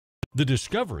The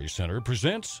Discovery Center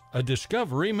presents a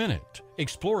Discovery Minute,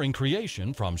 exploring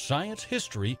creation from science,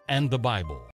 history, and the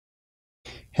Bible.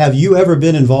 Have you ever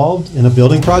been involved in a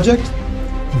building project?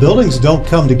 Buildings don't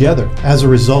come together as a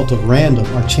result of random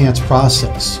or chance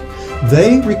process.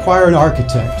 They require an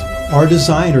architect or a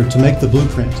designer to make the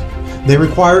blueprint. They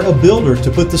require a builder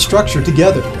to put the structure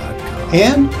together.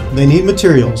 And they need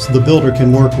materials the builder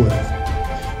can work with.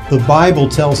 The Bible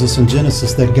tells us in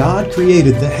Genesis that God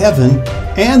created the heaven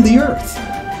and the earth.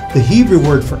 The Hebrew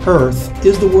word for earth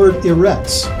is the word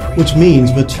eretz, which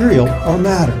means material or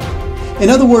matter. In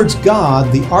other words,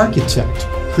 God, the architect,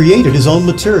 created his own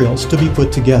materials to be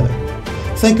put together.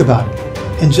 Think about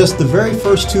it. In just the very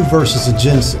first two verses of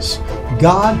Genesis,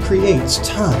 God creates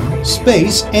time,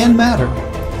 space, and matter.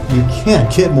 You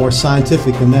can't get more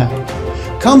scientific than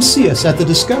that. Come see us at the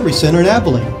Discovery Center in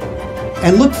Abilene,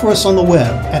 and look for us on the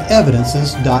web at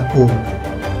evidences.org.